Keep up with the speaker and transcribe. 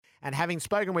And having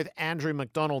spoken with Andrew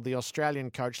McDonald, the Australian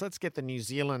coach, let's get the New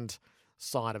Zealand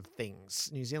side of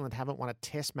things. New Zealand haven't won a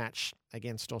test match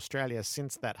against Australia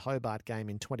since that Hobart game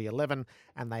in 2011,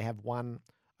 and they have won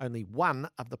only one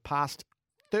of the past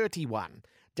 31.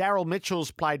 Daryl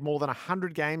Mitchell's played more than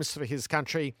 100 games for his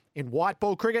country in white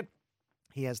ball cricket.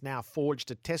 He has now forged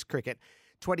to test cricket,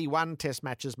 21 test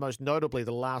matches, most notably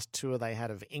the last tour they had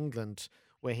of England,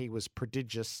 where he was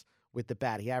prodigious with the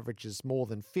bat. He averages more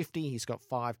than 50. He's got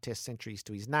 5 test centuries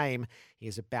to his name. He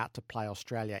is about to play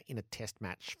Australia in a test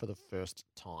match for the first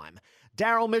time.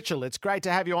 Daryl Mitchell, it's great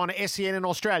to have you on SEN in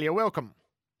Australia. Welcome.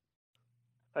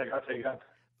 Hey guys, how you going?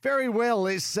 Very well.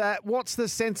 What's the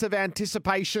sense of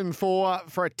anticipation for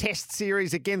a test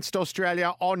series against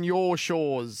Australia on your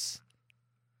shores?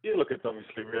 Yeah, look, it's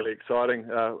obviously really exciting.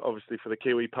 Obviously for the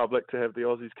Kiwi public to have the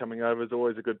Aussies coming over is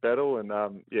always a good battle. And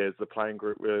as the playing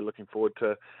group, really looking forward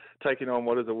to taking on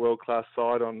what is a world-class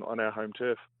side on our home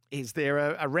turf. Is there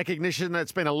a recognition that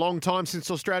it's been a long time since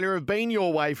Australia have been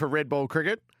your way for red ball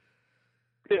cricket?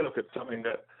 Yeah, look, it's something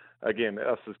that, again,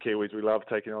 us as Kiwis, we love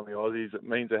taking on the Aussies. It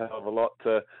means a hell of a lot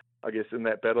to, I guess, in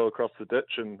that battle across the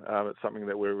ditch. And it's something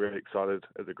that we're really excited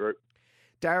as a group.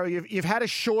 Daryl, you've had a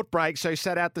short break, so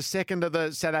sat out the second of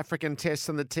the South African tests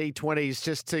and the T20s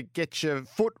just to get your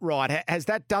foot right. Has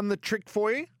that done the trick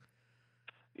for you?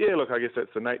 Yeah, look, I guess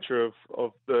that's the nature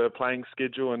of the playing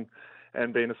schedule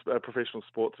and being a professional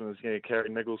sportsman is,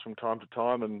 carrying niggles from time to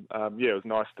time. And, it was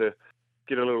nice to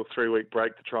get a little 3-week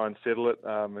break to try and settle it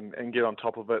and get on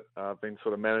top of it. I've been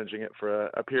sort of managing it for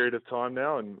a period of time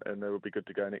now, and it will be good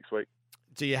to go next week.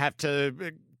 Do you have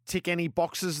to tick any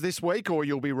boxes this week, or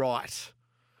you'll be right?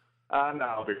 No,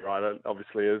 I'll be right.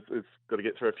 Obviously, it's got to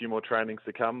get through a few more trainings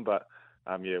to come, but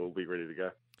we'll be ready to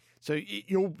go. So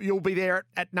you'll be there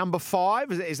at number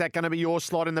 5. Is that going to be your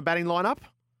slot in the batting lineup?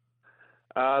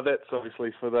 That's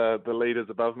obviously for the leaders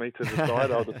above me to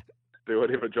decide. I'll just do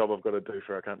whatever job I've got to do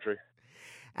for our country.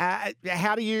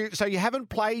 So you haven't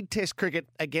played Test cricket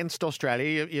against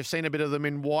Australia. You've seen a bit of them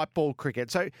in white ball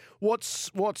cricket. So what's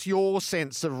your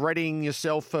sense of readying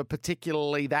yourself for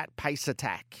particularly that pace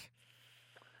attack?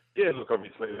 Yeah, look,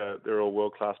 obviously they're all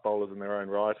world-class bowlers in their own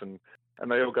right, and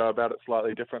they all go about it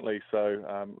slightly differently.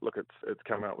 So, look, it's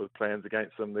come out with plans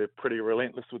against them. They're pretty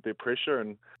relentless with their pressure,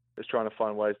 and it's trying to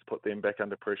find ways to put them back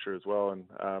under pressure as well. And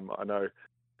I know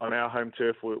on our home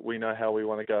turf, we know how we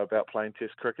want to go about playing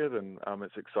Test cricket, and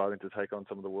it's exciting to take on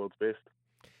some of the world's best.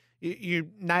 You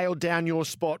nailed down your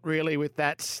spot really with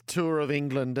that tour of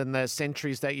England and the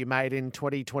centuries that you made in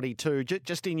 2022.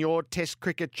 Just in your Test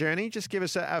cricket journey, just give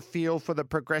us a feel for the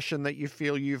progression that you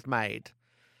feel you've made.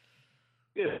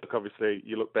 Yeah, look, obviously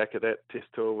you look back at that Test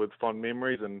tour with fond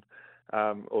memories, and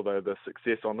although the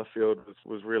success on the field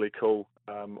was really cool,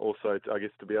 also I guess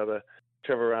to be able to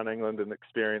travel around England and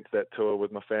experience that tour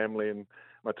with my family and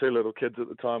my 2 little kids at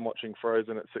the time watching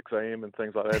Frozen at 6 a.m. and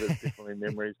things like that is definitely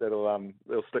memories that'll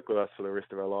stick with us for the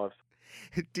rest of our lives.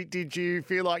 Did you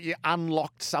feel like you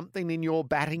unlocked something in your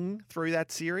batting through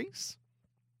that series?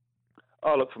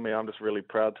 Oh, look, for me, I'm just really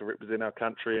proud to represent our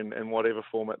country in whatever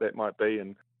format that might be.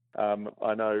 And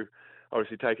I know,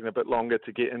 obviously, taking a bit longer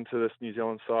to get into this New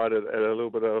Zealand side at a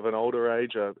little bit of an older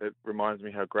age, it reminds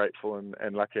me how grateful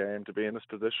and lucky I am to be in this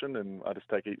position. And I just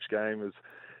take each game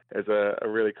as a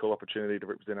really cool opportunity to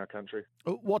represent our country.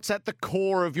 What's at the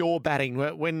core of your batting?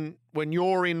 When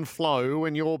you're in flow,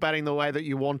 when you're batting the way that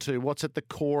you want to, what's at the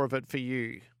core of it for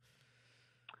you?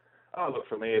 Oh, look,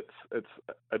 for me, it's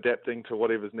adapting to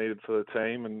whatever's needed for the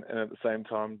team and at the same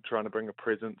time trying to bring a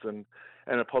presence and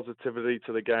a positivity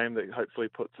to the game that hopefully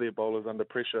puts their bowlers under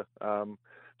pressure.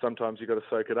 Sometimes you've got to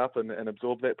soak it up and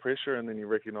absorb that pressure, and then you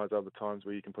recognise other times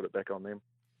where you can put it back on them.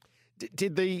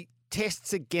 Did the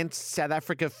tests against South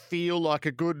Africa feel like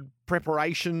a good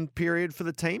preparation period for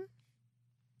the team?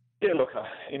 Yeah, look,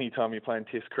 any time you're playing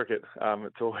Test cricket,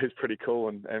 it's always pretty cool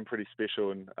and pretty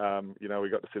special. And, we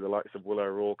got to see the likes of Will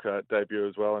O'Rourke debut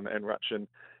as well, and Rutchin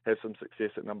have some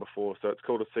success at number 4. So it's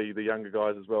cool to see the younger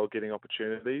guys as well getting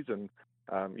opportunities. And,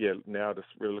 now just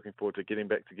really looking forward to getting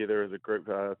back together as a group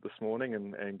this morning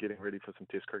and getting ready for some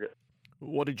Test cricket.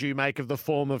 What did you make of the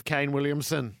form of Kane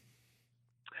Williamson?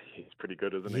 He's pretty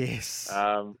good, isn't he? Yes.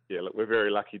 Look, we're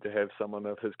very lucky to have someone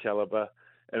of his calibre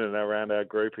in and around our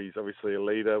group. He's obviously a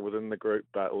leader within the group,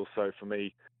 but also for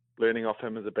me, learning off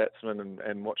him as a batsman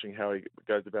and watching how he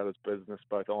goes about his business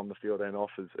both on the field and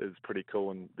off is pretty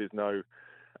cool. And there's no,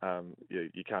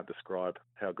 you can't describe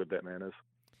how good that man is.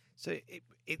 So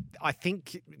I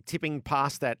think tipping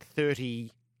past that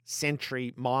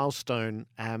 30-century milestone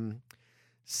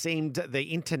seemed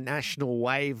the international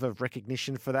wave of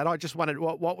recognition for that. I just wondered,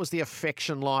 what was the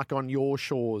affection like on your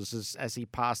shores as he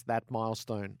passed that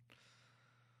milestone?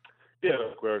 Yeah,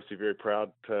 look, we're obviously very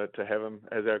proud to have him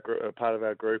as our part of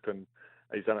our group, and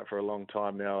he's done it for a long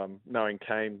time now. Knowing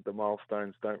Kane, the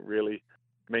milestones don't really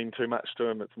mean too much to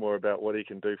him. It's more about what he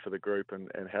can do for the group and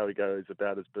how he goes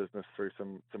about his business through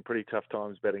some pretty tough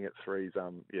times batting at threes. Yeah,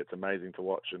 it's amazing to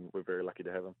watch, and we're very lucky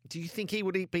to have him. Do you think he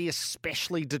would be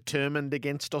especially determined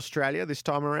against Australia this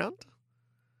time around?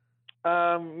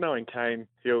 Knowing Kane,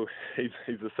 he's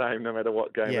the same no matter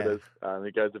what game it is.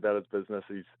 He goes about his business.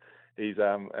 He's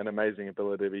an amazing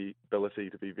ability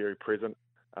to be very present,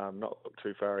 not look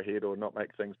too far ahead or not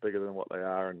make things bigger than what they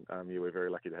are. And yeah, we're very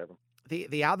lucky to have him.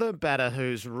 The other batter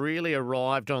who's really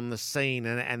arrived on the scene,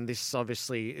 and this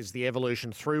obviously is the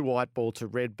evolution through white ball to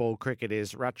red ball cricket,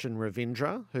 is Rachin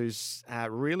Ravindra, who's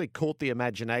really caught the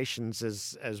imaginations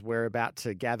as we're about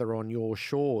to gather on your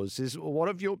shores. What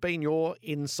have been your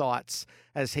insights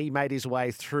as he made his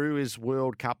way through his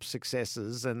World Cup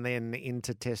successes and then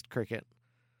into Test cricket?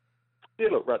 Yeah,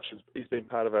 look, he's been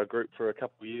part of our group for a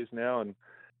couple of years now, and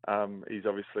he's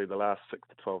obviously the last 6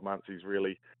 to 12 months he's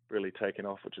really taken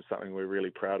off, which is something we're really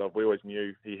proud of. We always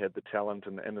knew he had the talent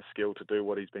and the skill to do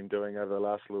what he's been doing over the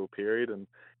last little period. And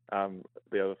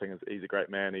the other thing is he's a great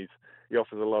man. He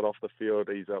offers a lot off the field.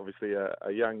 He's obviously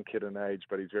a young kid in age,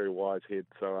 but he's very wise head.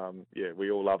 So yeah,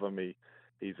 we all love him.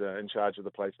 He's in charge of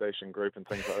the PlayStation group and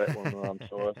things like that when we're on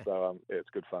tour. So yeah, it's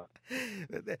good fun.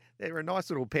 They're a nice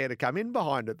little pair to come in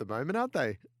behind at the moment, aren't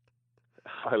they?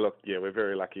 Oh, look, yeah, we're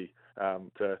very lucky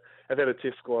to have had a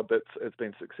test squad that's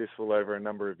been successful over a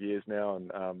number of years now.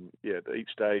 And yeah,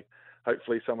 each day,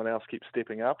 hopefully someone else keeps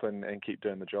stepping up and keep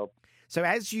doing the job. So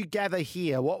as you gather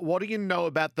here, what do you know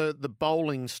about the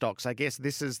bowling stocks? I guess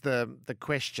this is the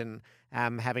question.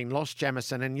 Having lost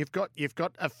Jamieson, and you've got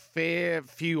a fair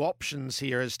few options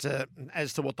here as to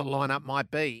what the lineup might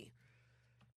be.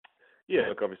 Yeah,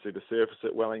 look, obviously the surface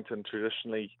at Wellington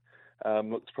traditionally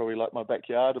looks probably like my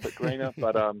backyard, a bit greener,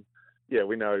 but yeah,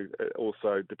 we know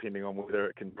also depending on whether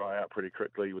it can dry out pretty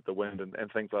quickly with the wind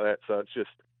and things like that. So it's just,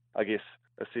 I guess,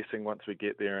 assessing once we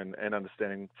get there and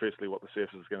understanding firstly what the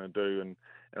surface is going to do, and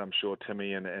I'm sure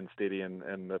Timmy and Steady and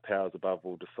the powers above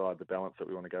will decide the balance that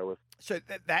we want to go with. So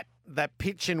that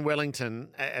pitch in Wellington,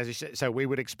 as you said, so we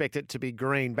would expect it to be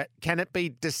green, but can it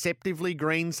be deceptively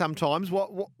green sometimes?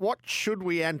 What should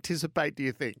we anticipate, do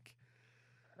you think?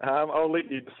 I'll let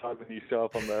you decide when you show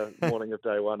up on the morning of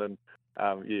day one, and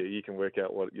yeah, you can work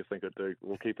out what you think it'd do.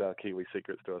 We'll keep our Kiwi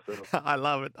secrets to ourselves. I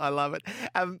love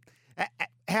it.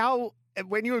 How,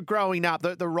 when you were growing up,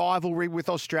 the rivalry with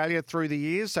Australia through the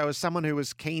years, so as someone who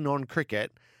was keen on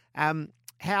cricket,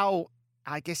 how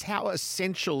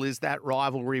essential is that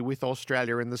rivalry with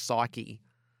Australia in the psyche?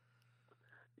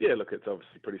 Yeah, look, it's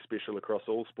obviously pretty special across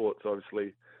all sports.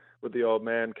 Obviously, with the old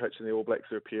man coaching the All Blacks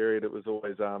for a period, it was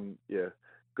always,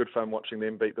 good fun watching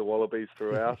them beat the Wallabies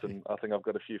throughout. And I think I've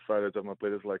got a few photos of my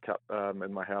Bledisloe Cup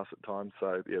in my house at times.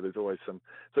 So yeah, there's always some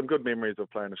good memories of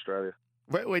playing Australia.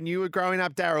 When you were growing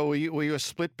up, Daryl, were you a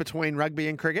split between rugby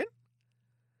and cricket?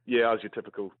 Yeah, I was your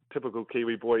typical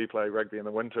Kiwi boy. You play rugby in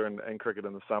the winter and cricket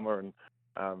in the summer, and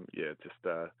yeah, just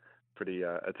pretty.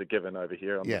 It's a given over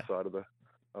here on this side of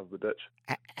the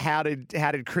ditch. How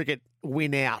did cricket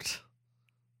win out?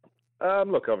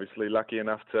 Look, obviously lucky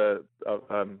enough to,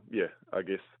 I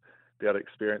guess, be able to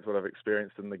experience what I've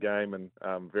experienced in the game, and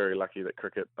very lucky that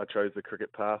I chose the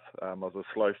cricket path. I was a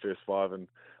slow first five and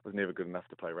was never good enough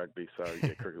to play rugby, so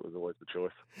yeah, cricket was always the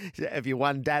choice. Have you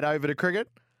won Dad over to cricket?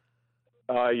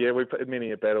 Yeah, we played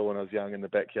many a battle when I was young in the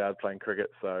backyard playing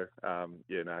cricket, so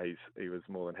he was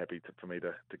more than happy for me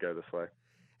to go this way.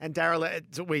 And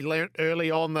Daryl, we learnt early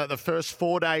on that the first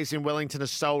 4 days in Wellington are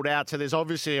sold out, so there's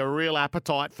obviously a real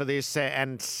appetite for this,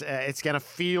 and it's going to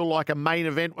feel like a main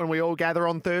event when we all gather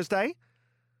on Thursday.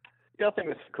 Yeah, I think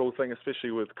that's a cool thing,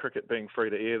 especially with cricket being free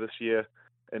to air this year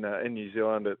in New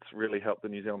Zealand. It's really helped the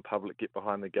New Zealand public get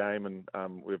behind the game,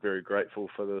 and we're very grateful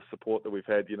for the support that we've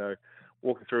had. You know,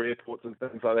 walking through airports and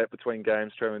things like that between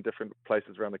games, traveling different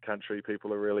places around the country,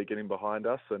 people are really getting behind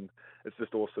us, and it's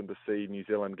just awesome to see New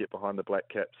Zealand get behind the Black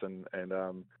Caps and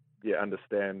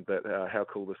understand that how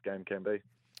cool this game can be.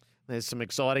 There's some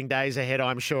exciting days ahead,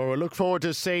 I'm sure. We look forward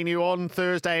to seeing you on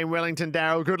Thursday in Wellington,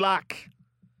 Daryl. Good luck.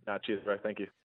 Cheers, bro. Thank you.